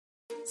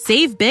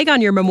Save big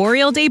on your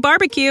Memorial Day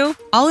barbecue,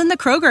 all in the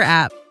Kroger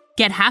app.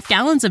 Get half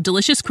gallons of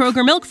delicious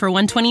Kroger milk for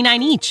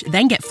 $1.29 each.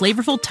 Then get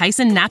flavorful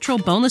Tyson natural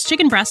boneless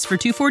chicken breasts for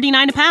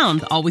 $2.49 a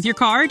pound, all with your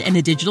card and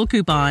a digital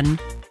coupon.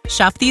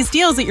 Shop these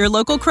deals at your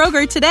local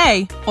Kroger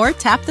today, or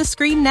tap the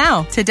screen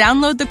now to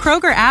download the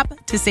Kroger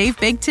app to save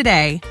big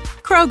today.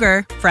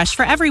 Kroger, fresh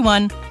for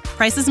everyone.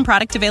 Prices and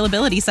product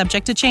availability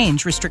subject to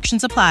change.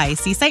 Restrictions apply.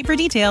 See site for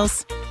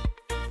details.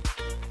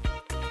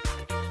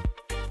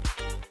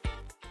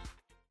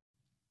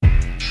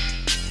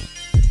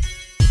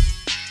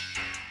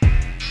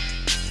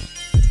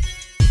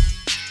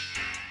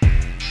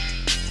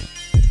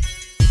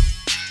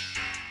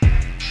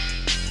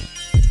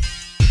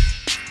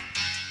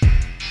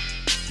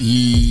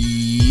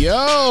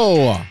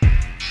 Yo!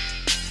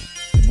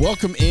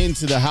 Welcome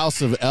into the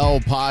House of L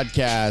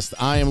podcast.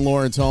 I am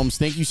Lawrence Holmes.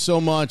 Thank you so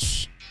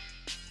much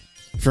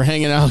for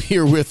hanging out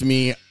here with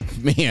me.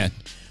 Man,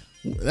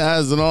 that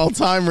is an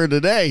all-timer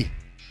today.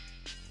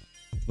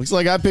 Looks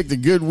like I picked a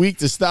good week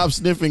to stop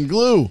sniffing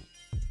glue.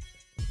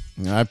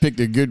 I picked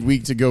a good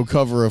week to go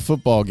cover a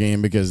football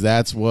game because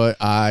that's what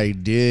I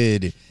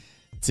did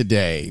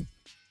today.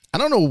 I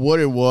don't know what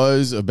it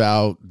was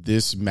about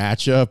this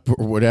matchup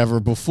or whatever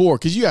before,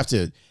 because you have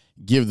to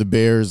give the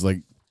Bears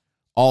like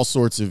all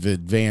sorts of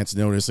advance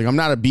notice. Like, I'm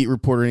not a beat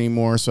reporter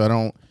anymore, so I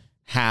don't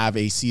have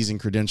a season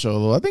credential,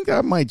 although I think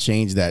I might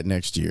change that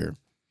next year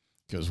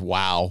because,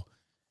 wow.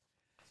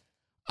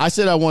 I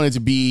said I wanted to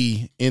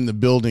be in the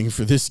building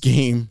for this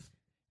game,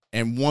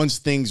 and once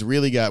things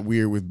really got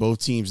weird with both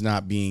teams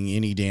not being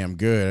any damn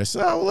good, I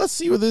said, oh, well, let's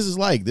see what this is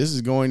like. This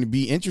is going to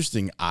be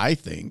interesting, I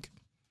think.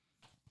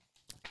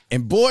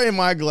 And boy, am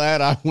I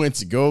glad I went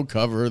to go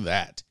cover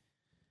that.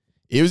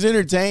 It was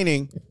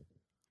entertaining.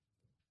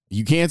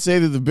 You can't say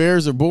that the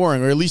Bears are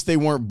boring, or at least they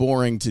weren't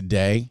boring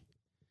today.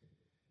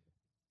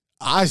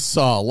 I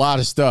saw a lot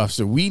of stuff,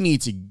 so we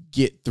need to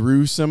get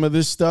through some of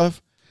this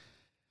stuff.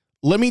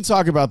 Let me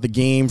talk about the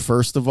game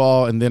first of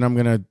all, and then I'm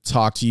going to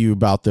talk to you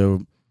about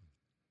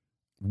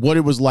what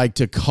it was like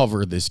to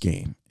cover this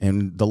game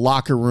and the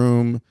locker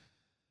room.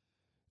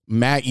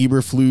 Matt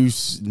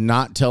Eberflus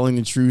not telling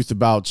the truth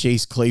about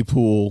Chase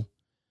Claypool.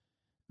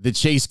 The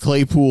Chase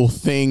Claypool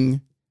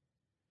thing,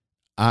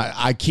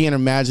 I can't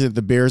imagine that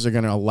the Bears are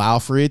going to allow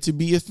for it to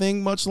be a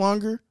thing much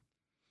longer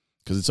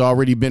because it's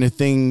already been a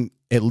thing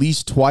at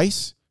least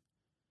twice.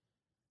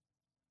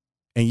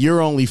 And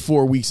you're only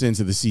 4 weeks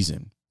into the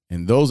season.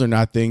 And those are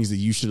not things that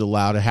you should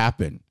allow to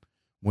happen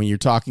when you're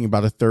talking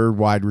about a third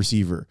wide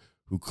receiver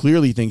who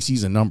clearly thinks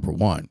he's a number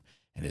one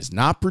and is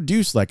not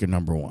produced like a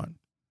number one.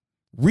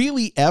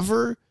 Really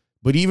ever,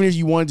 but even if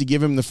you wanted to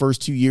give him the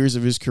first 2 years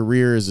of his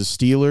career as a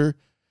Steeler,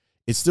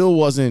 it still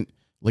wasn't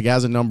like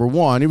as a number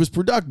one. It was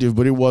productive,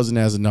 but it wasn't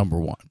as a number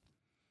one.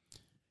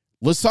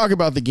 Let's talk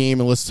about the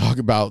game and let's talk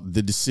about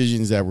the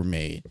decisions that were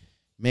made.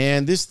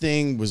 Man, this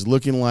thing was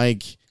looking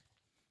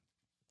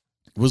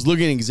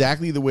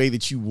exactly the way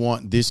that you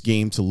want this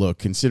game to look,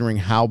 considering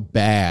how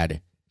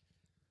bad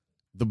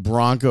the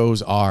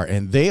Broncos are,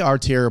 and they are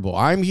terrible.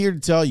 I'm here to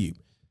tell you,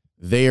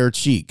 they are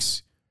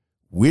cheeks.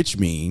 Which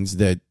means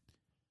that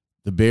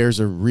the Bears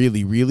are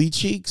really, really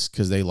cheeks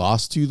because they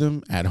lost to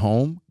them at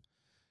home.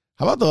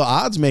 How about the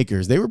odds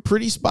makers? They were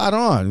pretty spot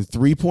on.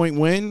 3-point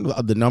win.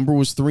 The number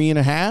was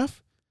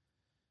 3.5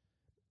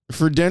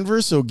 for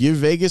Denver. So give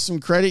Vegas some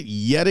credit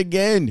yet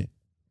again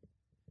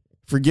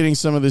for getting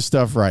some of this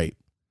stuff right.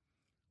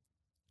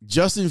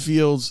 Justin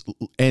Fields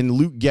and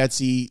Luke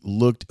Getsy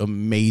looked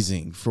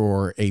amazing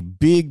for a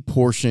big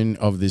portion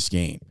of this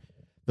game.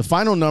 The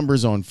final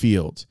numbers on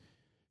Fields: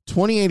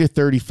 28 of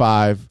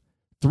 35,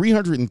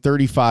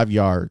 335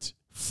 yards,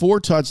 4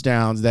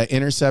 touchdowns. That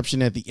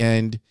interception at the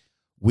end,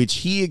 which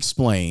he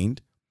explained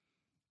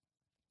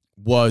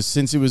was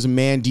since it was a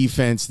man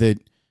defense that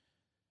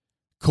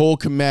Cole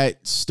Kmet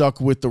stuck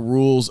with the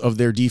rules of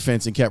their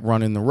defense and kept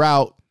running the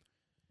route.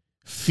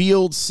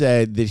 Fields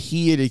said that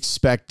he had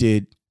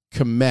expected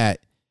Kmet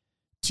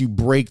to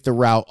break the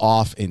route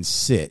off and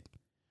sit,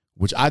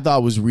 which I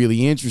thought was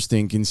really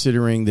interesting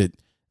considering that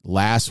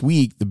last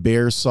week, the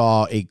Bears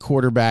saw a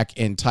quarterback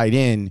and tight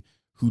end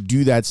who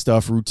do that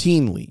stuff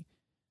routinely.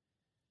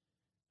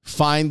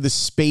 Find the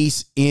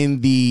space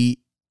in the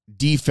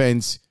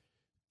defense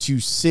to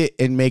sit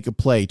and make a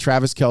play.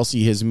 Travis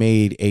Kelce has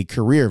made a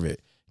career of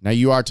it. Now,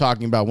 you are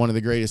talking about one of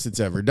the greatest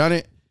that's ever done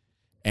it,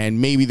 and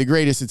maybe the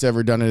greatest that's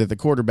ever done it at the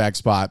quarterback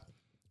spot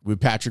with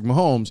Patrick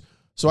Mahomes.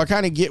 So I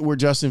kind of get where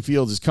Justin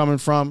Fields is coming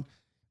from.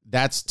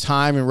 That's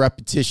time and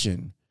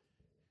repetition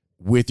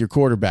with your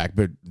quarterback,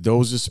 but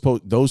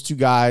those two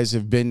guys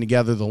have been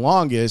together the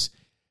longest.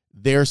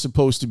 They're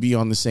supposed to be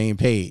on the same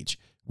page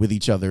with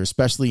each other,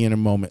 especially in a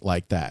moment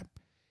like that.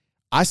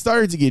 I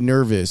started to get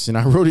nervous, and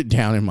I wrote it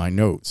down in my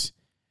notes.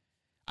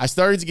 I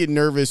started to get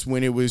nervous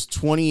when it was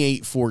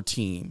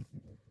 28-14,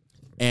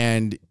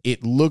 and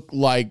it looked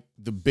like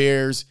the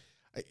Bears.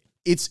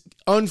 It's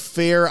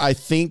unfair, I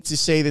think, to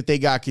say that they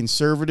got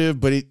conservative,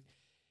 but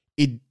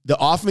the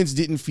offense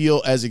didn't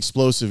feel as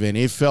explosive, and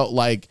it felt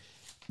like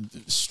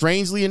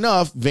strangely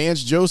enough,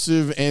 Vance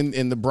Joseph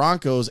and the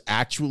Broncos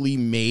actually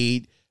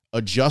made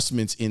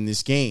adjustments in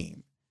this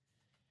game.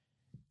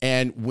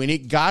 And when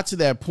it got to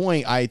that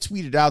point, I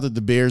tweeted out that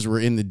the Bears were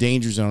in the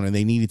danger zone and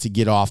they needed to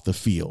get off the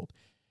field.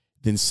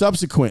 Then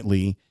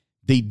subsequently,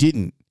 they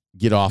didn't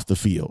get off the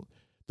field.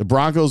 The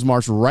Broncos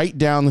marched right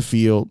down the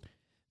field.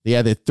 They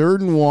had a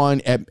 3rd and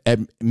 1 at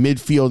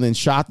midfield and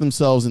shot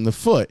themselves in the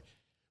foot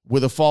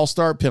with a false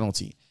start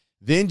penalty.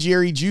 Then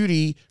Jerry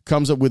Jeudy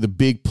comes up with a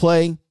big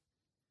play.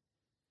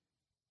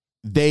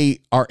 They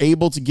are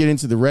able to get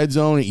into the red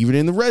zone. And even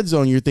in the red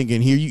zone, you're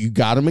thinking, here, you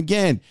got him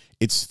again.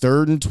 It's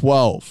 3rd and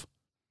 12.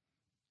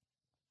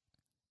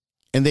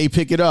 And they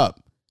pick it up.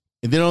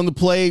 And then on the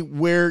play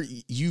where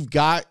you've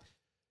got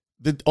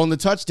on the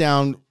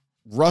touchdown,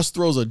 Russ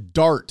throws a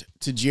dart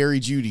to Jerry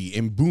Jeudy,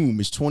 and boom,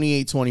 it's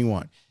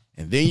 28-21.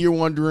 And then you're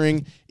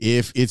wondering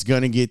if it's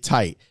going to get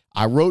tight.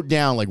 I wrote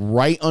down, like,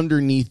 right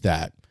underneath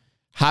that,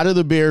 how do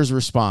the Bears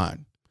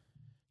respond?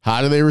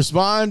 How do they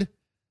respond?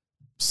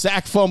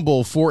 Sack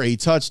fumble for a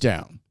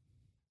touchdown.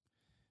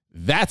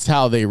 That's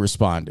how they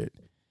responded.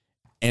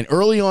 And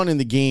early on in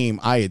the game,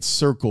 I had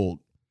circled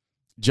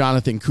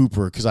Jonathan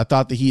Cooper because I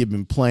thought that he had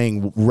been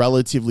playing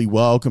relatively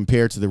well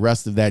compared to the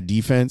rest of that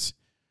defense.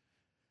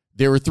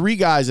 There were 3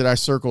 guys that I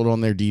circled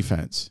on their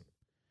defense.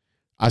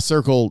 I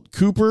circled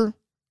Cooper,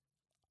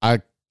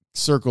 I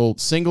circled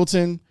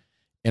Singleton,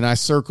 and I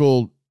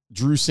circled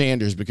Drew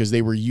Sanders because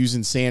they were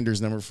using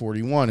Sanders, number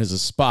 41, as a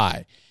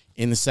spy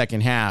in the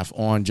second half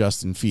on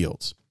Justin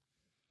Fields.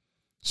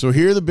 So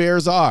here the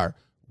Bears are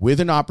with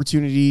an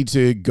opportunity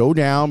to go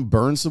down,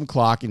 burn some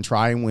clock, and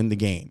try and win the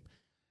game.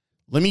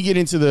 Let me get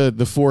into the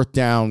 4th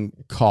down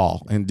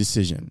call and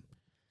decision.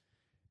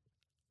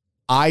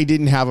 I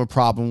didn't have a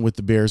problem with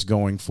the Bears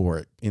going for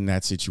it in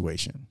that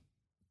situation.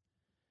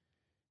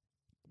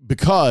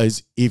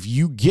 Because if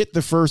you get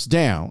the first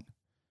down,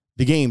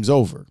 the game's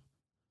over.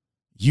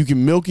 You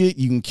can milk it,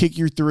 you can kick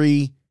your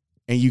 3,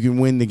 and you can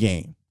win the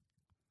game.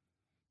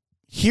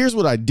 Here's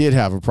what I did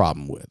have a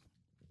problem with.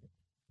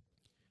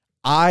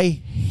 I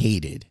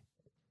hated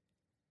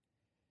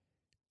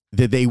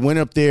that they went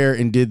up there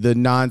and did the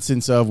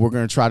nonsense of we're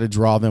going to try to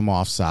draw them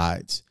off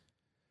sides.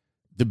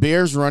 The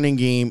Bears running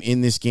game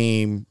in this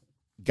game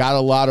got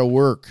a lot of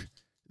work.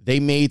 They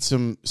made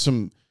some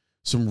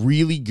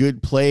really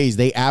good plays.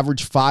 They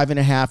averaged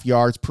 5.5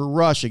 yards per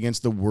rush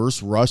against the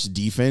worst rush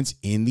defense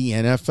in the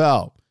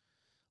NFL.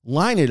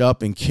 Line it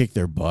up and kick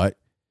their butt.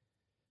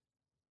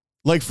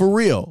 Like, for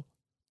real.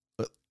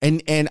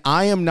 And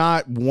I am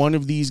not one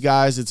of these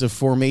guys that's a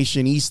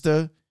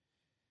formationista.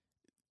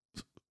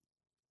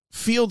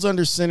 Fields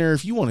under center,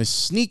 if you want to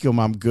sneak him,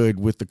 I'm good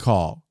with the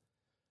call.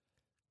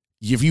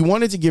 If you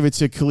wanted to give it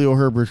to Khalil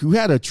Herbert, who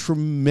had a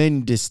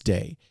tremendous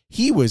day,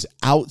 he was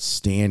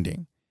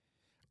outstanding.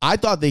 I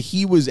thought that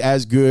he was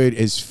as good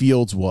as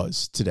Fields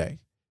was today.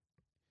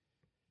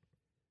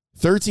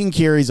 13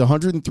 carries,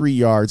 103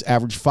 yards,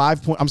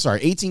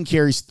 18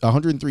 carries,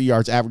 103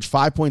 yards, average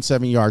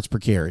 5.7 yards per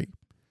carry.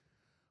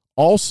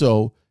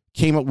 Also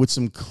came up with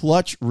some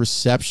clutch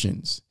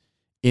receptions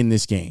in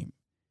this game,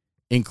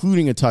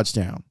 including a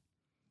touchdown.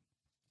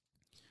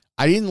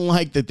 I didn't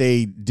like that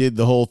they did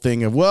the whole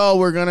thing of, well,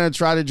 we're going to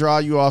try to draw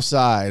you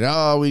offside.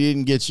 Oh, we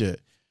didn't get you.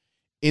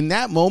 In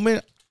that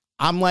moment,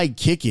 I'm like,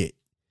 kick it.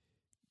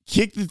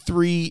 Kick the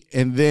 3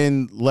 and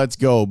then let's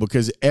go,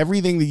 because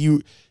everything that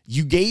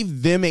you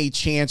gave them a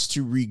chance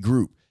to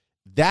regroup.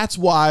 That's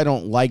why I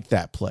don't like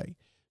that play.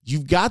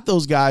 You've got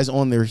those guys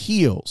on their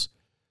heels,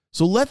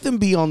 so let them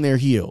be on their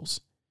heels.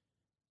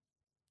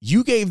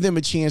 You gave them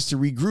a chance to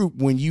regroup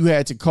when you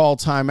had to call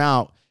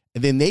timeout,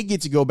 and then they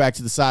get to go back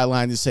to the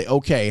sideline and say,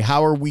 okay,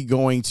 how are we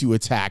going to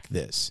attack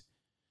this?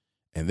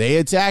 And they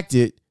attacked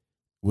it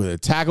with a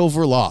tackle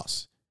for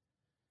loss.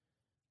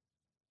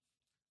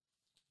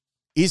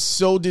 It's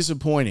so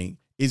disappointing.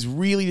 It's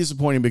really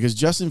disappointing because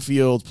Justin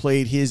Fields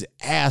played his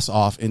ass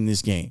off in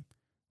this game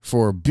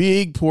for a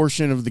big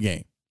portion of the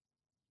game.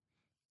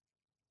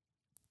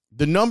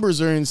 The numbers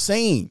are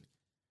insane.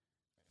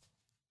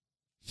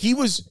 He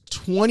was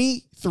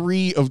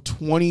 23 of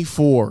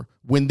 24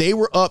 when they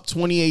were up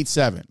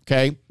 28-7,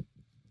 okay?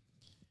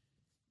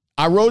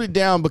 I wrote it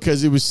down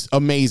because it was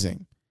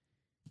amazing.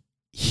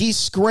 He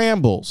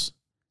scrambles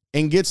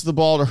and gets the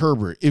ball to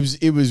Herbert.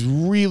 It was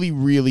really,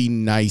 really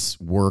nice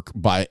work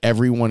by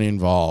everyone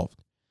involved.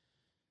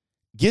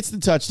 Gets the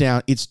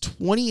touchdown. It's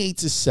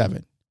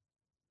 28-7.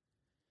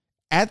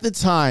 At the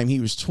time, he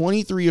was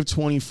 23 of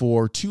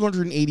 24,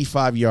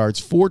 285 yards,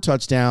 4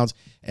 touchdowns,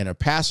 and a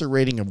passer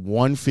rating of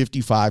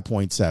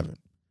 155.7.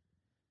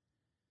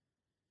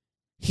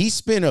 He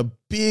spent a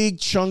big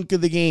chunk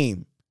of the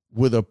game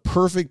with a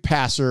perfect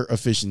passer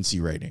efficiency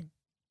rating.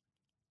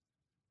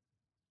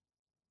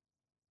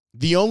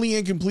 The only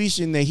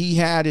incompletion that he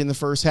had in the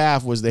first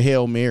half was the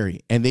Hail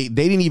Mary, and they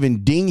didn't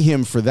even ding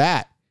him for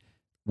that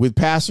with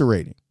passer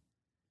rating.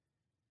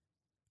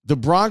 The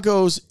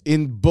Broncos,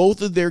 in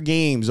both of their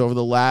games over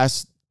the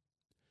last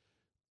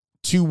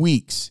 2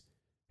 weeks,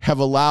 have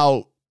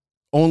allowed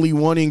only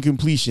one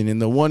incompletion, and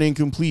the one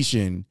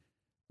incompletion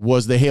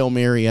was the Hail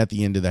Mary at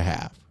the end of the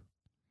half.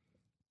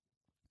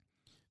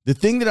 The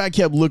thing that I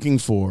kept looking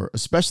for,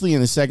 especially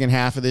in the second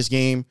half of this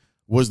game,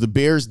 was the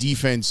Bears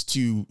defense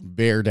to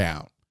bear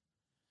down.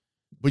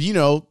 But,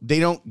 they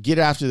don't get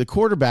after the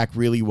quarterback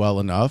really well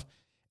enough.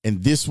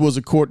 And this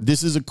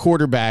is a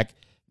quarterback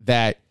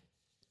that,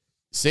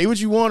 say what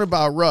you want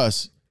about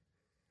Russ,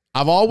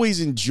 I've always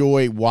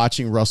enjoyed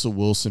watching Russell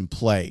Wilson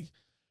play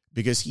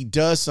because he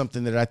does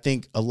something that I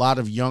think a lot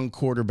of young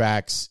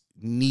quarterbacks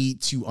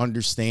need to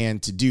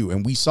understand to do.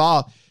 And we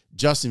saw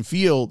Justin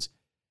Fields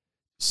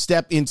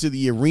step into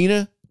the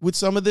arena with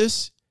some of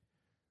this.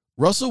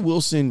 Russell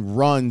Wilson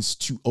runs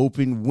to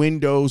open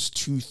windows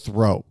to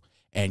throw.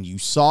 And you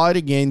saw it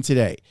again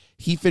today.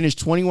 He finished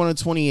 21 of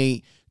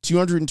 28,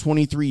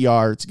 223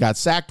 yards, got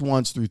sacked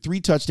once, threw 3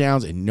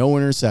 touchdowns, and no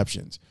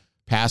interceptions.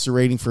 Passer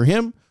rating for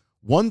him,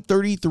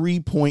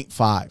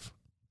 133.5.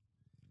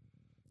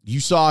 You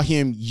saw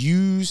him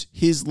use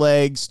his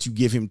legs to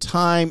give him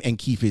time and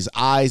keep his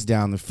eyes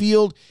down the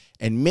field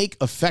and make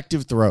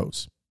effective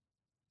throws.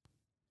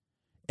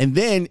 And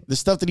then the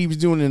stuff that he was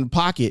doing in the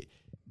pocket,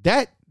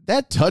 that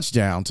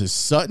touchdown to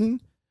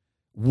Sutton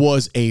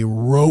was a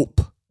rope.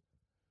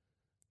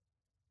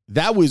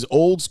 That was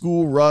old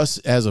school Russ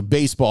as a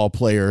baseball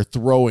player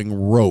throwing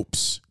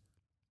ropes.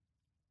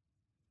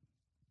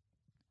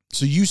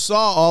 So you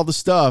saw all the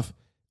stuff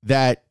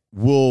that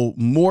will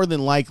more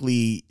than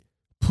likely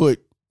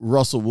put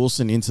Russell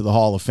Wilson into the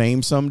Hall of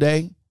Fame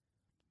someday.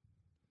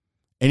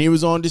 And it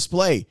was on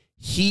display.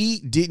 He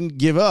didn't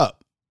give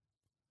up.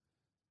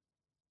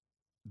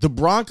 The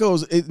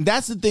Broncos,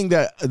 that's the thing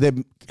that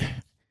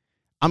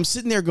I'm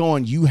sitting there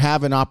going, you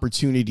have an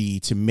opportunity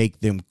to make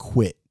them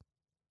quit.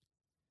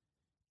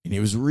 And it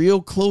was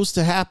real close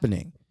to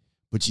happening,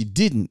 but you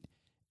didn't.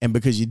 And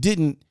because you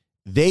didn't,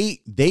 they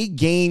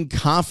gained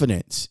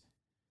confidence.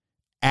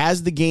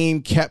 As the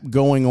game kept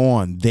going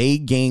on, they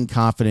gained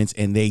confidence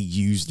and they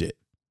used it.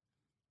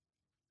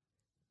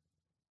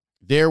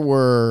 There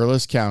were,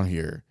 let's count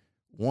here,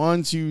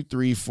 1, 2,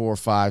 3, 4,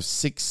 5,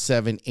 6,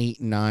 7,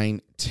 8,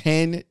 9,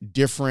 10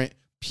 different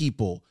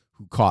people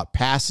who caught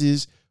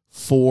passes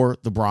for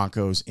the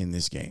Broncos in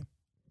this game.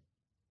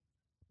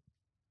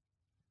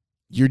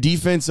 Your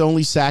defense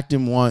only sacked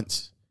him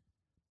once,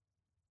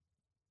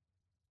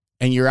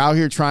 and you're out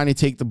here trying to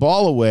take the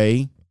ball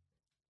away.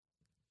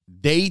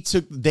 They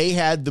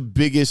had the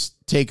biggest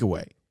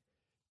takeaway.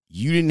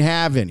 You didn't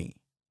have any.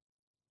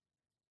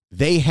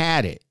 They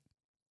had it.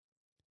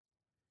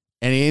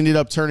 And it ended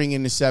up turning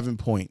into 7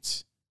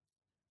 points.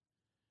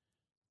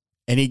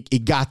 And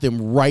it got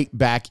them right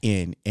back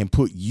in and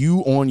put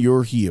you on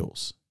your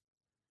heels.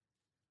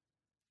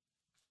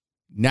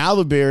 Now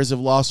the Bears have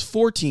lost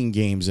 14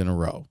 games in a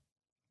row.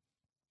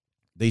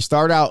 They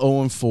start out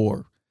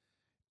 0-4.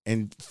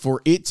 And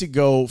for it to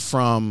go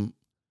from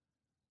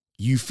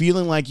you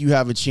feeling like you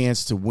have a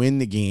chance to win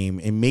the game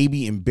and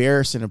maybe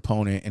embarrass an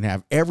opponent and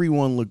have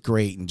everyone look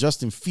great, and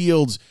Justin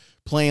Fields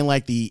playing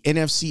like the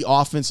NFC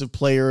Offensive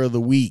Player of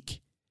the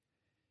Week,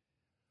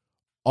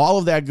 all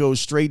of that goes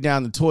straight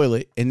down the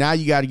toilet. And now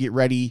you got to get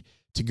ready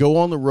to go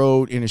on the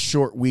road in a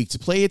short week to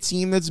play a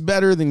team that's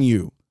better than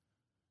you,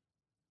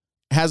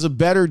 has a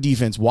better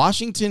defense.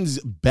 Washington's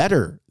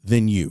better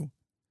than you.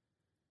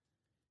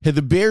 Had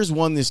the Bears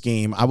won this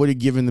game, I would have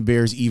given the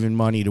Bears even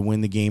money to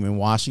win the game in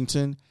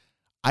Washington.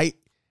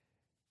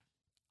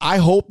 I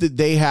hope that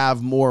they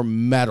have more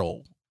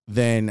mettle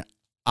than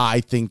I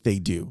think they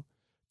do,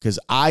 because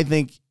I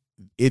think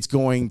it's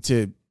going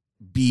to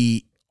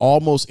be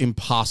almost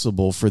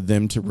impossible for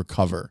them to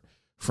recover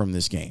from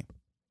this game.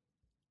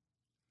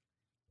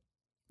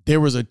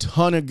 There was a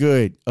ton of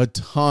good, a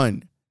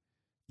ton.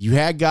 You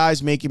had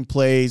guys making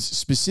plays,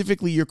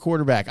 specifically your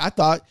quarterback. I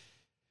thought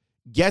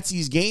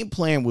Getsy's game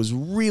plan was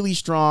really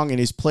strong and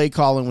his play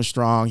calling was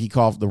strong. He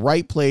called the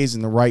right plays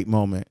in the right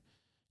moment.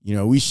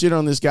 We shit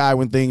on this guy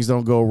when things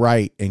don't go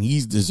right, and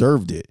he's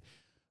deserved it.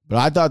 But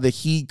I thought that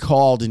he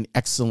called an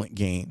excellent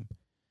game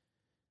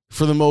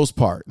for the most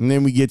part. And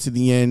then we get to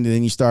the end, and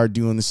then you start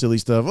doing the silly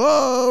stuff.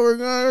 Oh, we're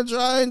going to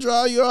try and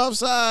draw you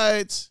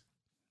offsides.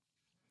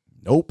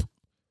 Nope.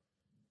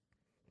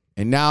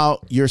 And now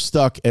you're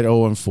stuck at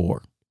 0-4.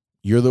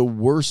 You're the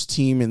worst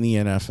team in the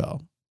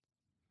NFL.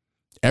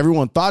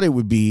 Everyone thought it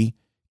would be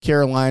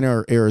Carolina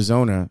or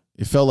Arizona.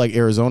 It felt like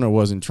Arizona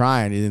wasn't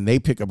trying, and then they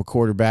pick up a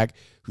quarterback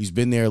who's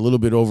been there a little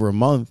bit over a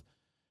month,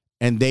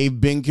 and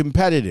they've been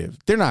competitive.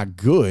 They're not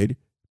good,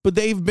 but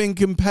they've been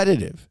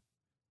competitive.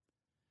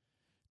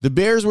 The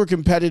Bears were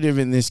competitive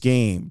in this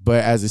game,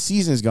 but as the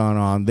season's gone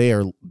on, they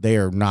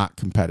are not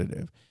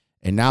competitive.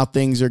 And now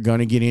things are going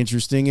to get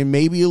interesting and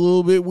maybe a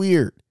little bit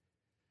weird.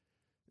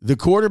 The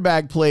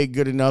quarterback played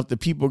good enough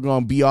that people are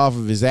going to be off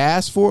of his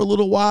ass for a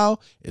little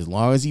while, as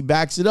long as he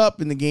backs it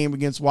up in the game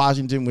against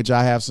Washington, which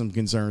I have some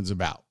concerns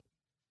about.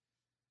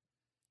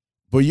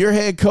 But your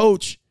head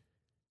coach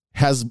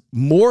has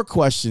more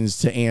questions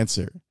to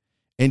answer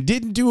and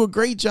didn't do a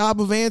great job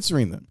of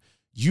answering them.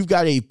 You've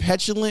got a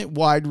petulant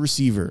wide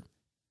receiver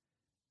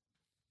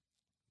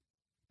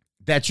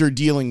that you're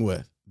dealing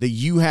with that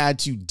you had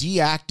to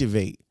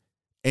deactivate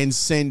and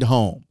send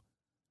home.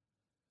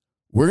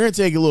 We're going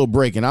to take a little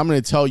break, and I'm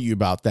going to tell you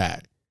about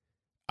that.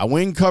 I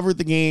went and covered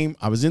the game.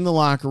 I was in the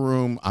locker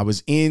room. I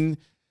was in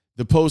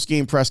the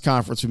post-game press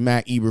conference with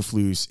Matt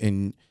Eberflus,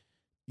 and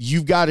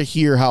you've got to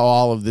hear how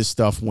all of this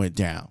stuff went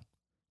down.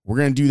 We're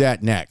going to do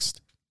that next.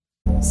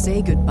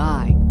 Say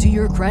goodbye to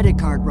your credit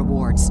card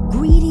rewards.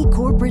 Greedy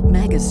corporate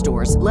mega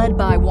stores, led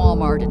by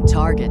Walmart and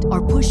Target,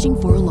 are pushing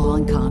for a law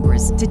in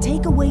Congress to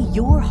take away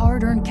your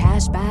hard-earned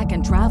cash back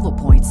and travel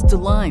points to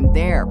line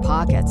their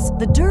pockets.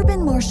 The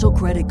Durbin-Marshall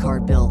credit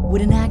card bill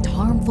would enact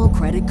harmful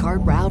credit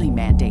card routing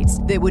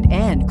mandates that would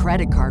end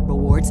credit card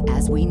rewards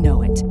as we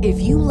know it. If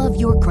you love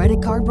your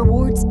credit card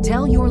rewards,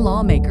 tell your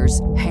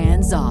lawmakers,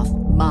 hands off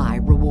my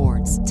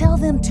rewards. Tell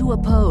them to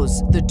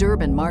oppose the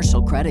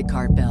Durbin-Marshall credit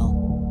card bill.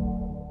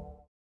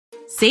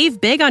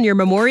 Save big on your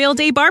Memorial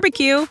Day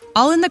barbecue,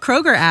 all in the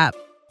Kroger app.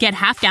 Get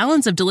half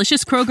gallons of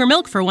delicious Kroger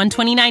milk for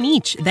 $1.29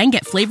 each. Then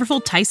get flavorful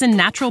Tyson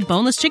natural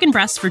boneless chicken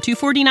breasts for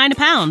 $2.49 a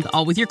pound,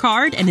 all with your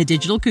card and a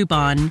digital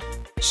coupon.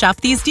 Shop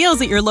these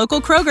deals at your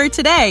local Kroger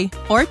today,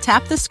 or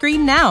tap the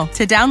screen now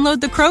to download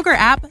the Kroger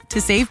app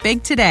to save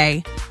big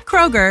today.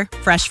 Kroger,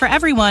 fresh for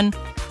everyone.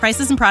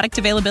 Prices and product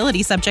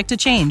availability subject to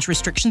change.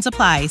 Restrictions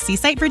apply. See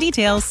site for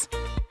details.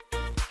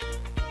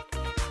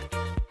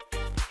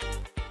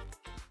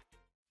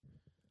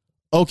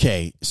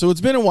 Okay, so it's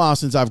been a while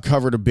since I've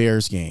covered a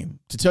Bears game.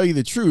 To tell you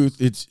the truth,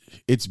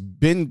 it's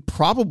been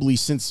probably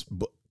since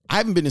I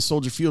haven't been to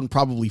Soldier Field in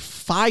probably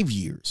 5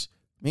 years,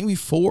 maybe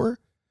 4.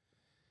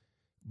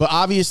 But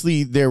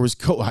obviously there was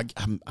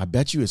I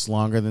bet you it's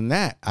longer than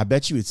that. I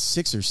bet you it's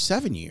 6 or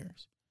 7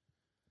 years.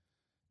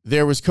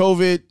 There was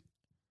COVID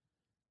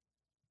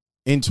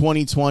in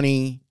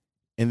 2020,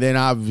 and then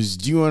I was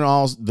doing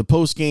all the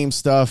post-game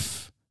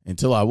stuff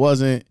until I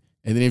wasn't.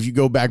 And then if you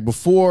go back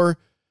before,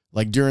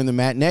 like during the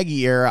Matt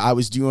Nagy era, I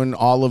was doing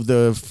all of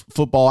the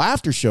football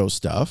after show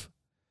stuff.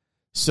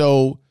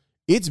 So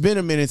it's been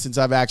a minute since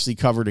I've actually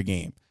covered a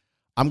game.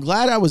 I'm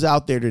glad I was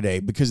out there today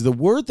because the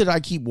word that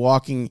I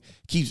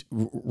keeps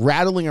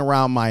rattling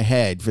around my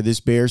head for this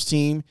Bears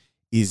team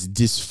is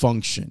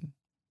dysfunction.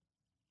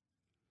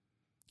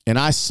 And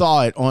I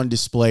saw it on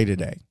display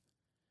today.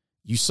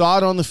 You saw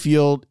it on the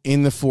field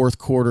in the fourth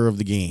quarter of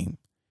the game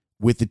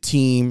with the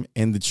team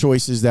and the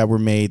choices that were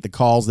made, the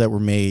calls that were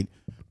made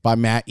by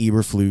Matt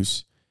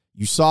Eberflus.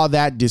 You saw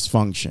that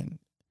dysfunction.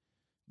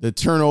 The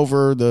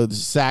turnover, the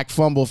sack,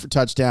 fumble for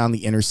touchdown,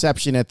 the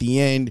interception at the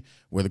end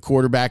where the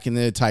quarterback and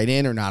the tight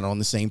end are not on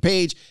the same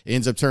page. It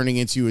ends up turning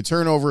into a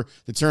turnover.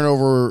 The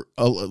turnover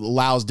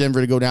allows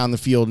Denver to go down the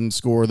field and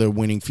score the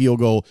winning field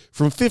goal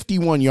from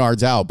 51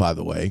 yards out, by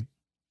the way.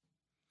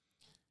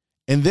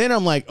 And then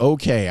I'm like,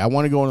 okay, I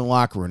want to go in the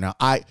locker room. Now,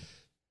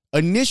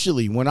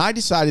 initially, when I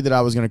decided that I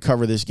was going to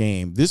cover this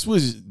game, this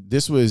was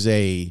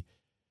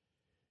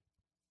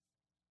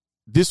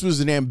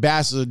an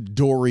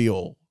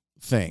ambassadorial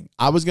thing.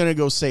 I was going to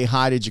go say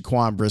hi to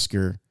Jaquan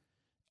Brisker,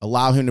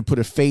 allow him to put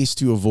a face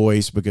to a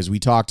voice because we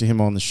talk to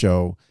him on the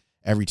show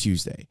every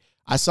Tuesday.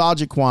 I saw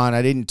Jaquan.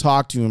 I didn't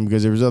talk to him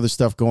because there was other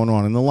stuff going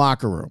on in the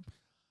locker room.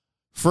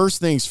 First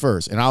things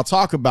first, and I'll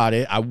talk about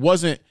it. I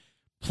wasn't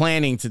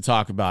planning to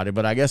talk about it,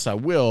 but I guess I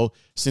will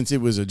since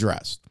it was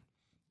addressed.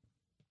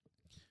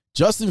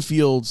 Justin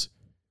Fields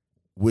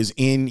was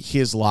in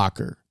his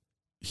locker.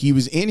 He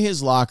was in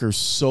his locker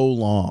so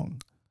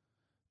long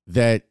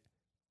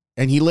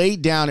and he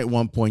laid down at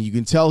one point. You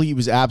can tell he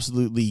was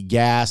absolutely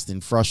gassed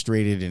and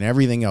frustrated and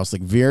everything else,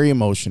 like very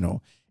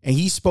emotional. And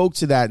he spoke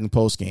to that in the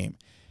postgame.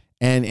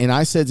 And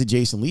I said to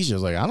Jason Leisha, I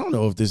was like, I don't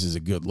know if this is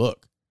a good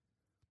look.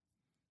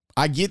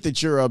 I get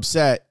that you're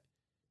upset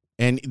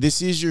and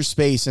this is your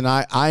space. And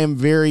I am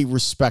very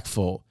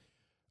respectful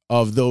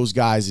of those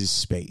guys'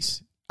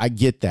 space. I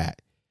get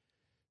that.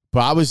 But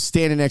I was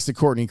standing next to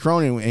Courtney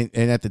Cronin,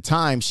 and at the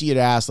time she had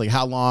asked, like,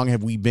 how long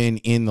have we been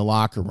in the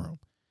locker room?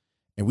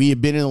 And we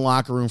had been in the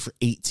locker room for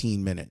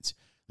 18 minutes.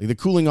 Like the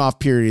cooling off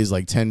period is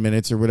like 10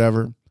 minutes or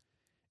whatever.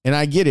 And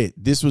I get it.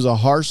 This was a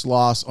harsh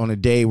loss on a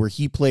day where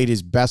he played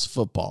his best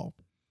football.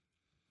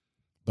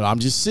 But I'm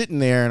just sitting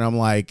there and I'm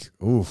like,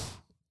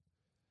 oof.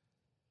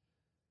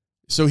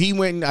 So he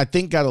went and I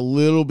think got a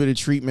little bit of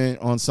treatment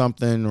on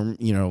something, or,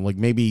 like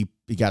maybe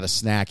he got a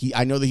snack.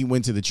 I know that he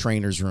went to the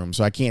trainer's room,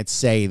 so I can't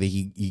say that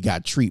he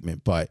got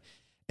treatment,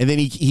 and then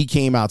he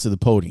came out to the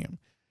podium.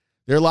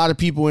 There are a lot of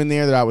people in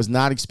there that I was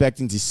not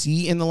expecting to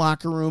see in the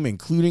locker room,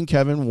 including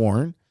Kevin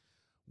Warren,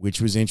 which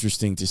was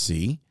interesting to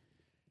see.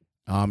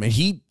 And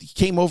he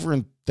came over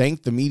and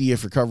thanked the media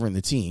for covering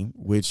the team,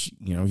 which,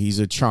 he's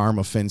a charm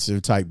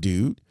offensive type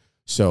dude.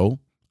 So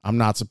I'm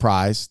not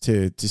surprised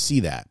to see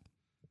that.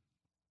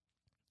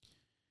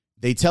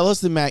 They tell us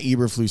that Matt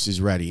Eberflus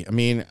is ready. I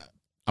mean,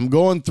 I'm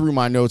going through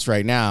my notes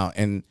right now,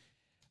 and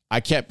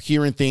I kept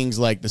hearing things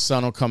like the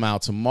sun will come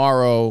out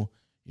tomorrow.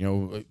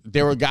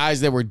 There were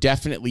guys that were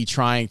definitely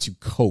trying to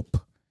cope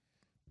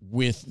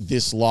with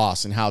this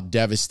loss and how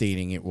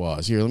devastating it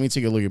was. Here, let me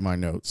take a look at my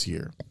notes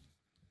here.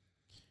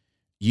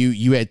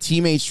 You had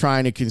teammates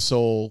trying to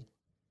console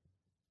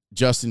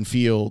Justin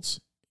Fields.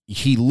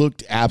 he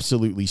looked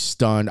absolutely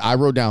stunned. I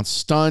wrote down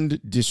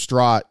stunned,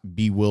 distraught,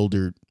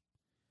 bewildered.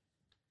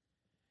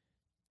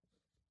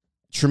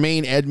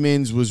 Tremaine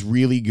Edmonds was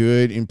really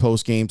good in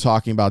postgame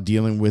talking about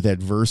dealing with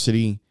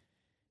adversity.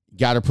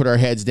 Got to put our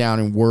heads down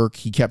and work.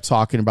 He kept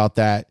talking about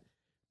that.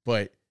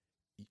 But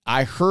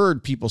I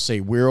heard people say,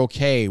 we're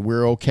okay.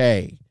 We're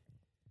okay.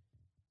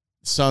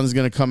 Sun's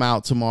going to come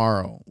out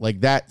tomorrow.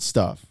 Like that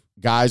stuff.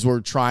 Guys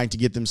were trying to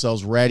get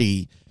themselves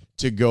ready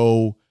to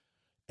go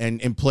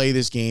and play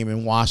this game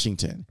in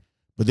Washington.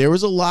 But there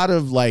was a lot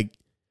of like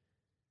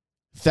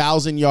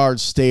 1,000-yard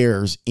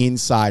stares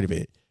inside of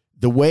it.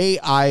 The way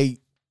I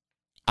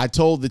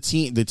told my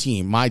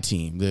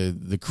team,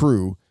 the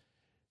crew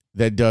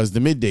that does the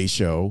midday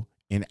show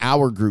in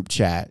our group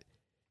chat,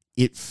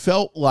 it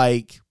felt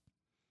like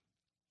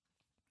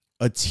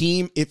a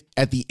team if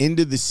at the end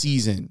of the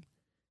season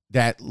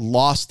that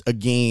lost a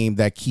game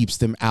that keeps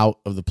them out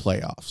of the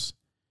playoffs.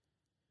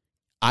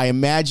 I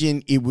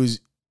imagine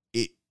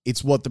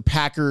it's what the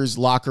Packers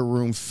locker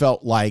room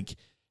felt like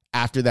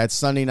after that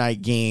Sunday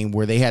night game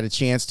where they had a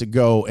chance to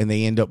go and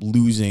they end up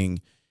losing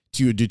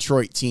to a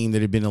Detroit team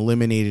that had been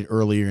eliminated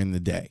earlier in the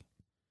day.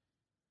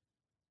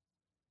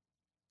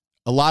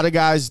 A lot of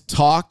guys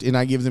talked, and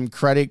I give them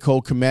credit.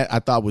 Cole Kmet, I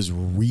thought, was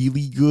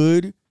really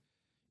good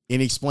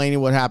in explaining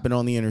what happened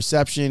on the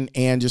interception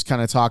and just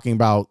kind of talking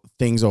about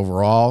things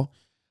overall.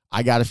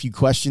 I got a few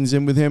questions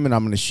in with him, and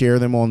I'm going to share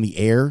them on the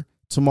air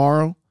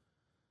tomorrow.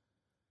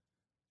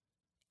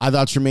 I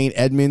thought Tremaine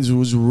Edmonds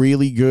was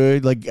really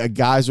good. Like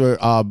guys were,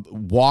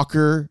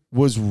 Walker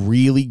was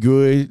really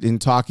good in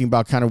talking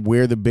about kind of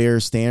where the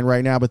Bears stand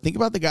right now. But think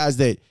about the guys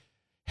that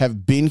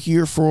have been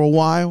here for a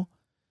while.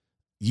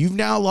 You've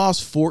now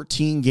lost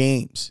 14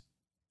 games,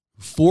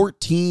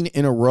 14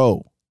 in a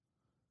row.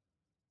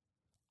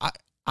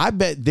 I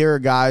bet there are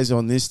guys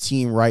on this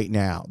team right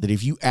now that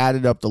if you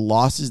added up the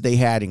losses they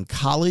had in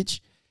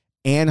college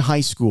and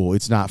high school,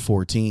 it's not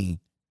 14.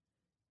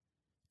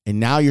 And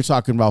now you're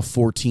talking about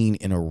 14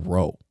 in a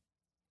row.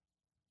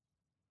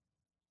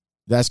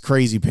 That's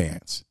crazy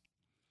pants.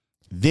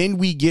 Then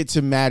we get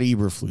to Matt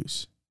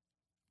Eberflus.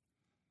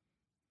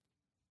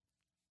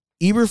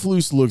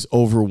 Eberflus looks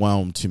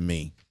overwhelmed to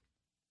me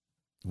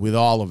with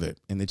all of it.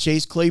 And the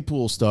Chase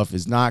Claypool stuff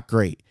is not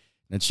great.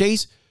 Now,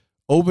 Chase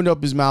opened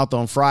up his mouth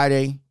on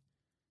Friday,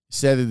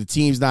 said that the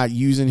team's not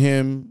using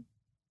him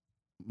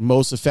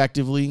most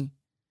effectively.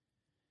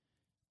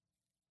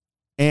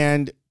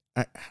 And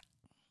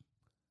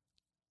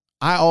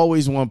I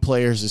always want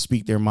players to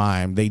speak their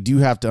mind. They do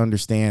have to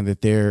understand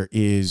that there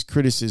is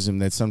criticism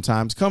that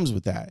sometimes comes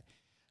with that.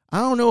 I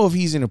don't know if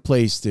he's in a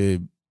place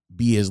to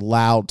be as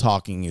loud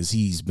talking as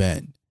he's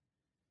been.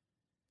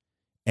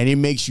 And it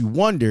makes you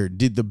wonder,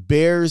 did the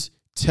Bears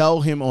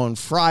tell him on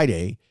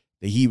Friday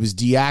that he was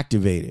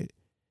deactivated?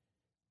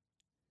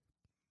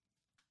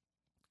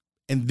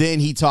 And then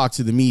he talked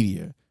to the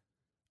media.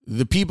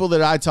 The people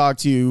that I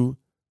talked to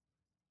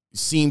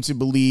seem to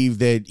believe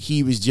that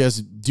he was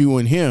just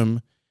doing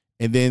him.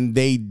 And then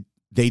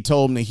they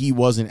told him that he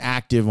wasn't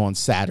active on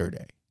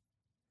Saturday.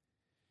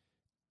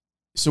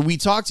 So we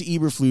talked to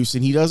Eberflus,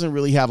 and he doesn't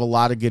really have a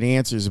lot of good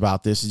answers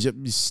about this. It's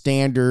just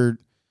standard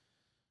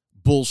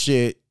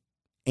bullshit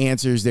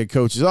answers that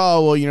coaches,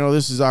 oh, well, you know,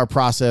 this is our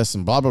process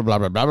and blah, blah, blah,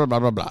 blah, blah, blah, blah,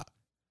 blah, blah.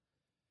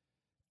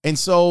 And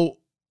so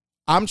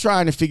I'm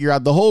trying to figure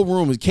out the whole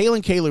room.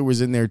 Kaylin Kaler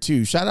was in there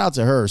too. Shout out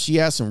to her.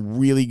 She asked some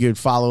really good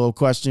follow-up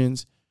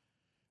questions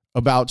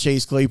about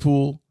Chase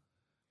Claypool.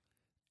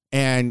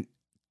 And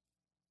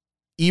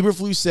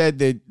Eberflus said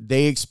that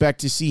they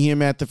expect to see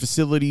him at the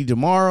facility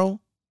tomorrow,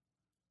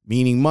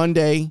 meaning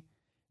Monday,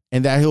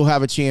 and that he'll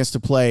have a chance to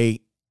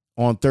play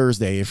on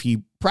Thursday if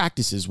he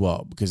practices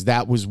well, because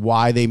that was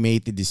why they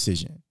made the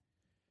decision.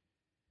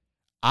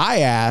 I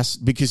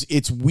asked because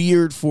it's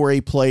weird for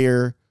a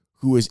player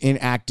who is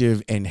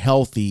inactive and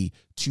healthy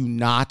to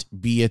not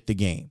be at the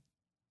game.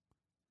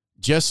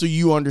 Just so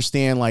you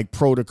understand, like,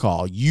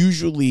 protocol.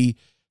 Usually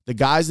the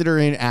guys that are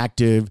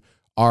inactive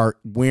are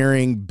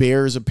wearing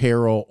Bears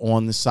apparel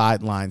on the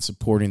sideline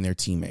supporting their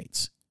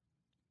teammates.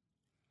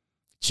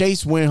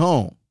 Chase went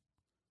home.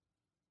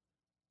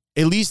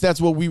 At least that's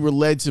what we were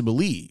led to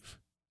believe.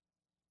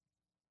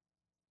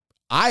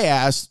 I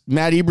asked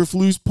Matt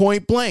Eberflus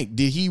point blank,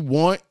 did he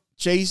want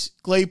Chase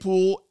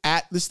Claypool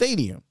at the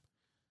stadium?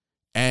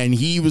 And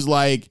he was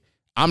like,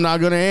 I'm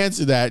not going to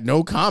answer that.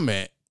 No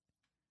comment.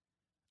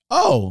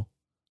 Oh,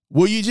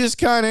 well, you just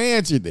kind of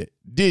answered it,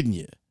 didn't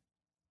you?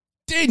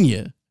 Didn't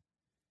you?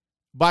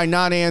 By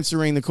not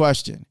answering the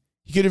question.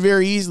 He could have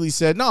very easily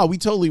said, no, we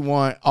totally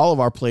want all of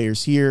our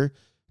players here.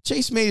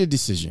 Chase made a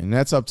decision.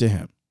 That's up to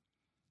him.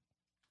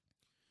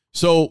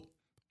 So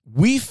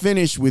we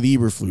finished with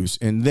Eberflus,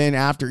 and then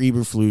after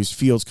Eberflus,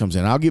 Fields comes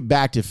in. I'll get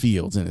back to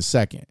Fields in a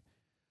second.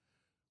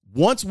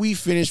 Once we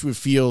finish with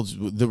Fields,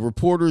 the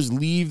reporters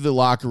leave the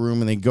locker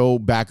room and they go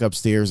back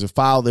upstairs to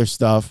file their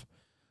stuff,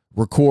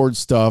 record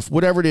stuff,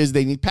 whatever it is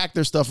they need, pack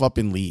their stuff up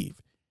and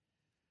leave.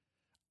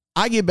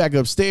 I get back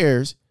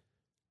upstairs,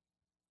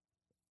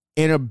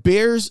 and a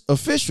Bears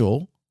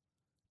official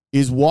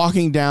is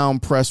walking down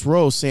press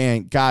row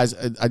saying, guys,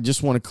 I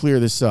just want to clear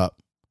this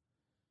up.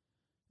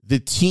 The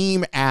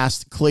team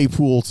asked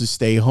Claypool to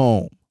stay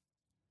home.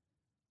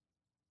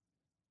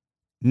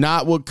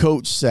 Not what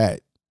coach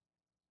said.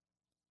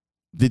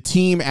 The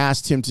team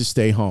asked him to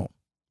stay home.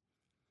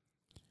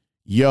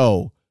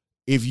 Yo,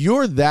 if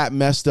you're that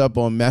messed up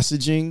on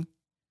messaging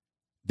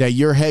that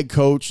your head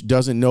coach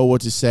doesn't know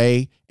what to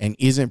say and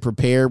isn't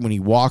prepared when he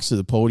walks to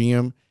the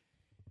podium,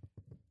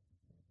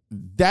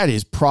 that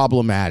is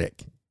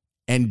problematic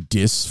and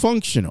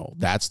dysfunctional.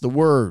 That's the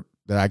word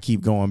that I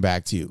keep going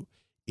back to.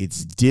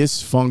 It's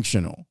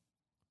dysfunctional.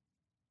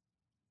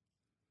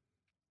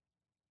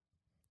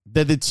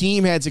 That the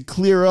team had to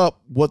clear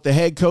up what the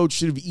head coach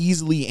should have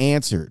easily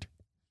answered.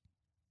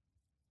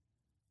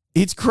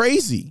 It's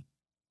crazy.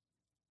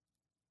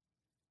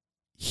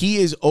 He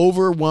is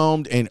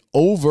overwhelmed and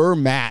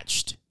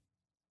overmatched.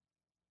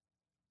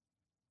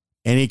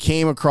 And he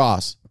came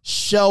across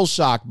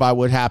shell-shocked by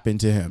what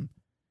happened to him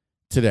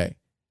today.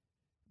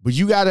 But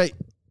you got to,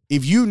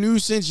 if you knew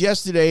since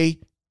yesterday,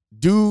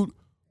 dude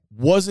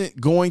wasn't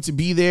going to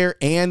be there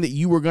and that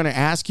you were going to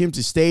ask him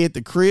to stay at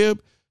the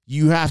crib,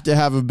 you have to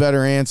have a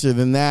better answer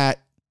than that.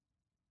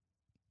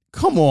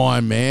 Come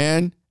on,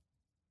 man.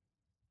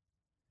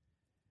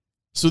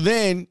 So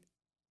then,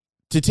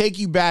 to take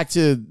you back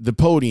to the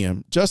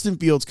podium, Justin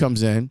Fields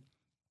comes in.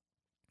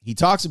 He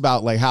talks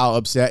about like how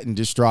upset and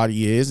distraught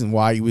he is and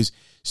why he was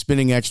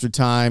spending extra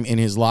time in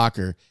his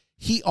locker.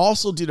 He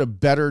also did a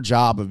better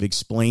job of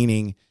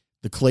explaining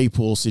the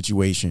Claypool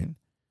situation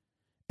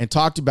and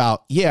talked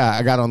about, yeah,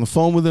 I got on the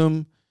phone with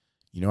him,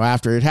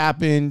 after it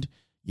happened.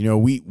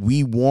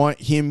 We want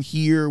him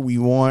here. We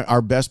want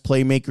our best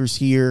playmakers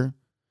here.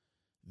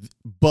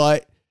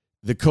 But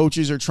the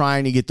coaches are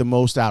trying to get the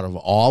most out of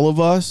all of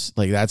us.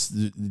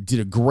 Did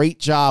a great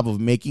job of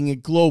making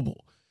it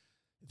global.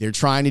 They're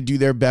trying to do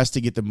their best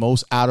to get the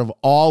most out of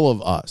all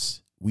of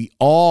us. We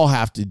all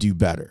have to do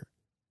better.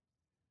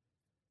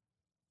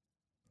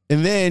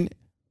 And then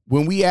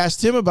when we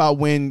asked him about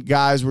when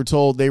guys were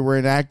told they were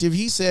inactive,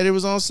 he said it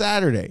was on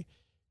Saturday.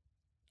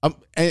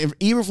 And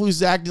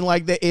Eberflus acting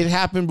like that it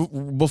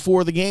happened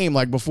before the game,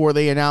 like before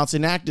they announced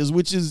inactives,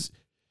 which is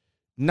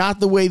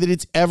not the way that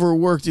it's ever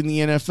worked in the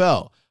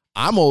NFL.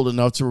 I'm old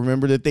enough to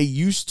remember that they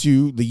used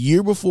to, the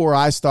year before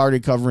I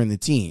started covering the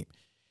team,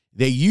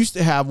 they used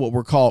to have what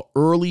were called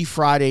early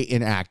Friday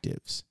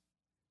inactives.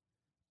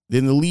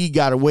 Then the league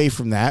got away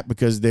from that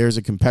because there's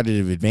a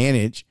competitive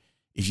advantage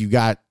if you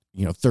got,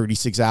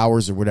 36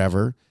 hours or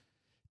whatever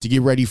to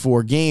get ready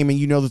for a game and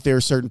you know that there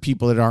are certain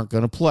people that aren't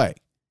going to play.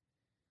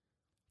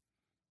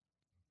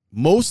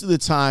 Most of the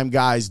time,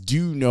 guys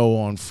do know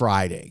on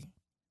Friday.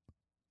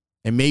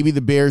 And maybe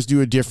the Bears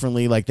do it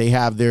differently, like they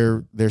have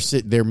their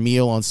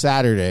meal on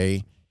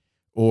Saturday,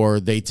 or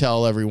they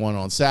tell everyone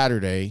on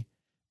Saturday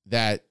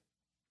that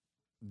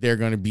they're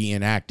going to be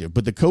inactive.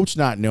 But the coach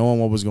not knowing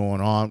what was going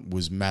on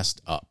was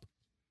messed up.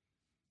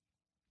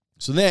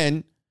 So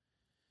then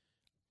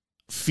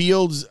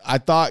Fields, I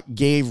thought,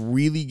 gave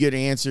really good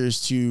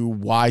answers to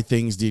why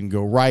things didn't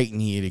go right, and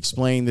he had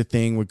explained the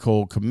thing with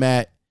Cole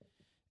Kmet,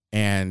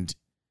 and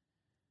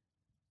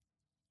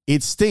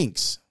it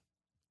stinks.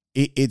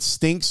 It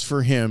stinks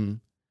for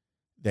him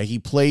that he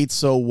played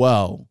so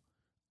well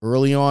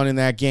early on in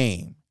that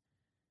game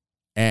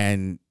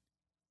and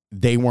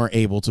they weren't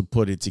able to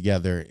put it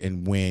together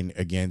and win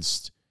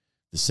against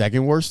the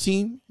second worst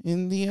team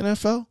in the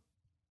NFL.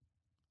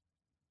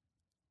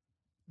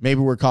 Maybe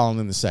we're calling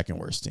them the second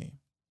worst team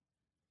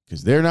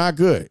because they're not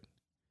good,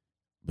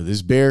 but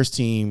this Bears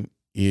team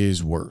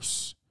is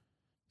worse.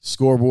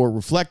 Scoreboard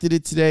reflected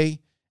it today,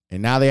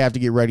 and now they have to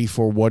get ready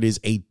for what is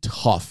a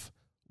tough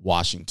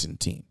Washington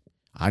team.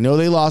 I know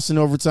they lost in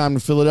overtime to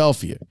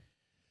Philadelphia,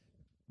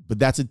 but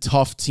that's a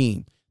tough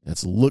team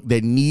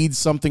that needs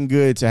something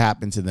good to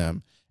happen to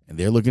them, and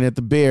they're looking at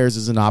the Bears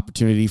as an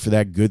opportunity for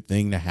that good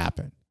thing to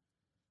happen.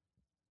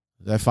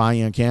 Does that find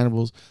you on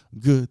Cannibals?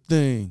 Good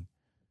thing.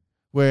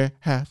 Where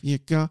have you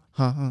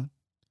gone?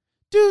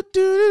 Do, do,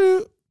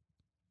 do.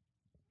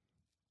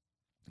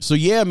 So,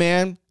 yeah,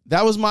 man,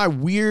 that was my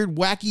weird,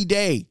 wacky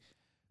day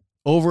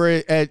over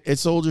at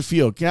Soldier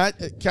Field. Can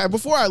I,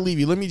 before I leave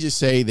you, let me just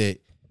say that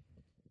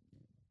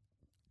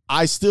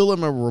I still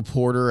am a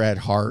reporter at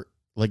heart.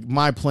 Like,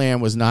 my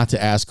plan was not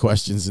to ask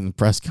questions in the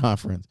press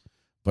conference,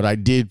 but I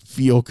did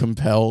feel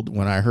compelled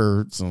when I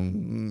heard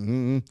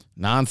some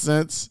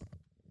nonsense.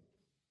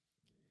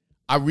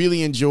 I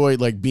really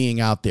enjoyed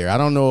being out there. I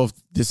don't know if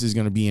this is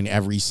going to be an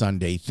every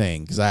Sunday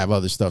thing because I have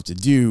other stuff to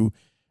do.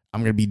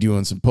 I'm going to be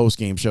doing some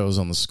post-game shows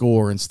on the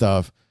Score and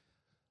stuff,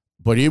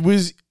 but it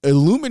was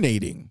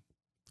illuminating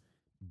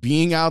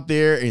being out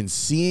there and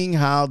seeing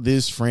how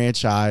this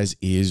franchise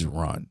is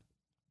run.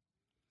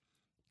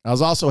 I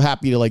was also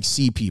happy to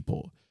see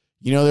people.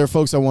 There are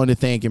folks I wanted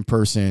to thank in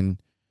person.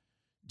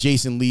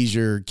 Jason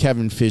Leisure,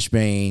 Kevin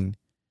Fishbane,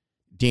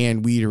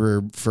 Dan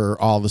Wiederer for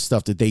all the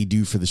stuff that they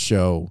do for the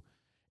show.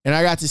 And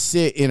I got to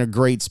sit in a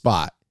great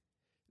spot.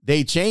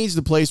 They changed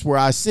the place where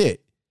I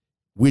sit,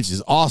 which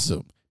is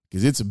awesome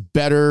because it's a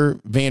better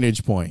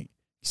vantage point.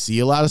 You see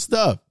a lot of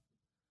stuff.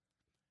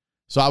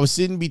 So I was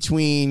sitting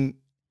between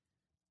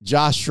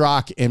Josh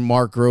Schrock and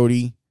Mark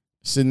Grody,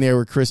 sitting there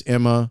with Chris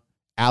Emma,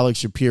 Alex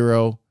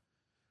Shapiro.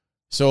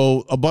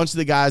 So a bunch of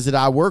the guys that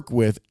I work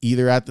with,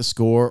 either at the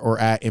Score or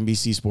at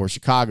NBC Sports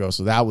Chicago.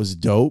 So that was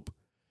dope.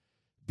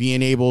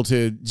 Being able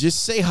to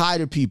just say hi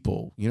to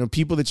people,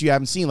 people that you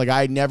haven't seen. Like,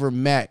 I had never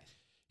met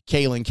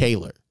Kaylin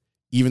Kaler,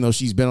 even though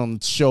she's been on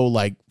the show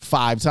like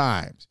 5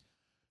 times.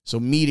 So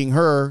meeting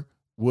her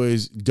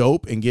was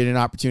dope and getting an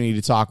opportunity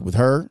to talk with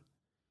her.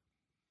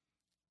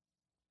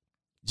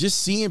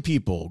 Just seeing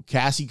people.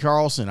 Cassie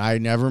Carlson, I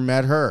had never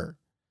met her.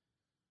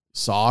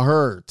 Saw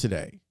her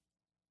today.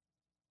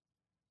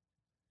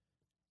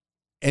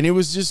 And it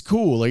was just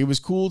cool. Like, it was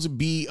cool to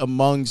be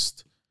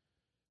amongst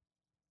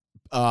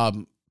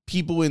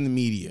people in the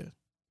media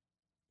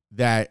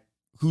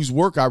whose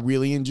work I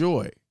really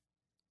enjoy.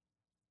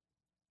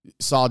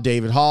 Saw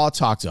David Hall,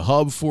 talked to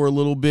Hub for a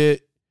little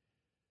bit.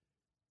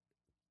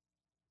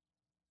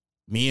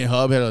 Me and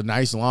Hub had a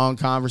nice long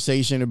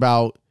conversation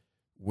about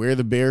where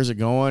the Bears are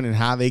going and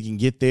how they can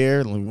get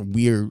there.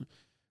 We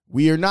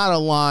are not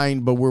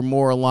aligned, but we're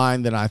more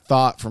aligned than I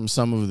thought from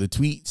some of the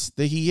tweets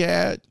that he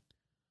had.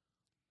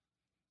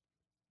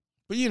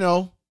 But,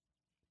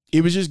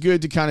 it was just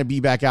good to kind of be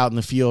back out in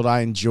the field.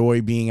 I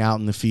enjoy being out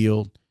in the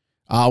field.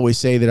 I always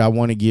say that I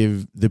want to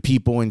give the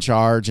people in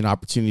charge an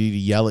opportunity to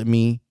yell at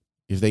me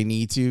if they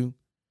need to.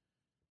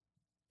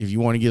 If you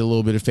want to get a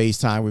little bit of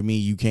FaceTime with me,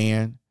 you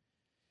can.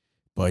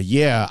 But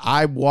yeah,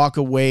 I walk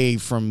away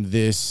from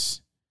this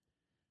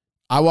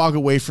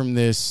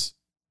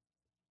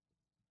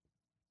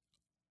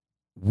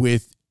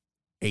with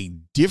a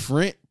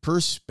different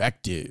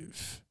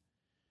perspective.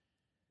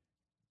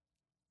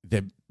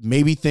 That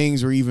maybe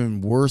things are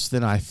even worse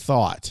than I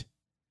thought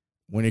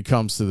when it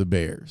comes to the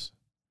Bears.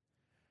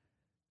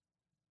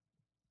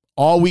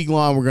 All week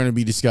long, we're going to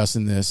be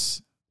discussing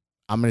this.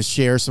 I'm going to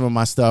share some of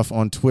my stuff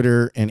on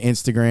Twitter and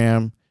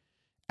Instagram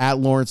at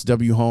Lawrence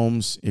W.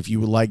 Holmes. If you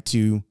would like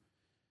to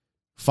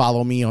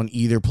follow me on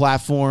either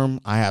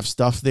platform, I have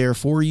stuff there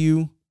for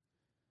you.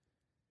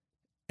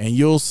 And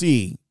you'll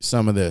see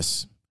some of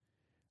this.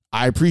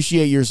 I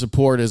appreciate your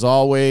support as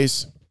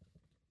always.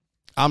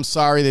 I'm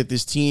sorry that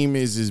this team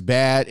is as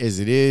bad as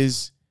it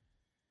is.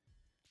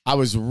 I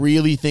was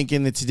really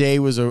thinking that today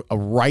was a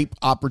ripe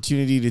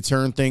opportunity to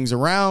turn things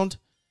around.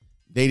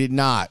 They did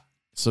not.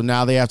 So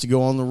now they have to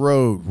go on the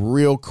road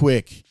real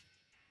quick.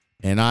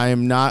 And I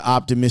am not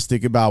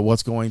optimistic about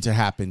what's going to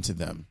happen to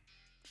them.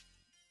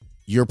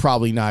 You're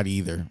probably not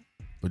either.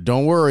 But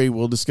don't worry,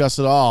 we'll discuss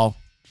it all.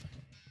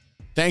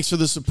 Thanks for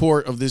the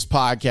support of this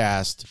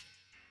podcast.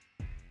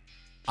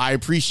 I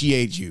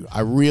appreciate you.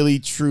 I really,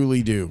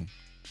 truly do.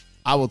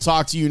 I will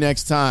talk to you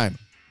next time.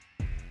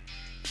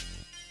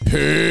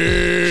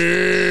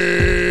 Peace.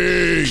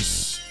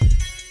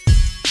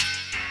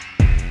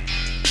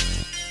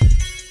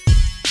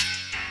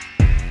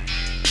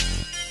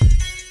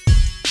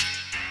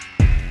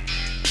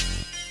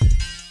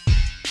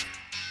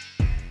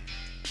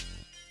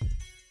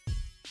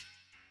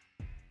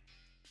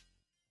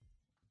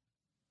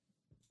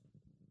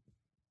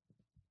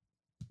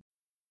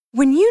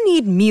 When you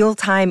need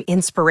mealtime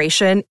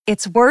inspiration,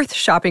 it's worth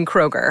shopping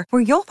Kroger,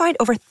 where you'll find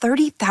over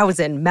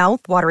 30,000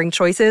 mouth-watering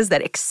choices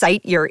that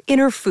excite your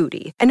inner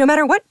foodie. And no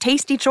matter what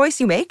tasty choice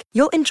you make,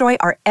 you'll enjoy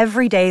our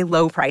everyday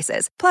low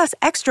prices, plus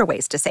extra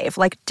ways to save,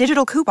 like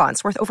digital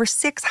coupons worth over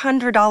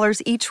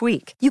 $600 each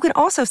week. You can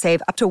also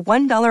save up to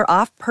 $1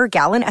 off per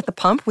gallon at the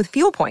pump with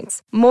fuel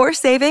points. More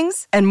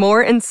savings and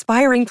more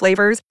inspiring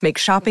flavors make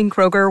shopping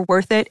Kroger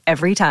worth it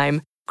every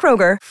time.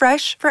 Kroger,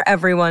 fresh for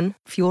everyone.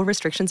 Fuel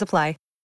restrictions apply.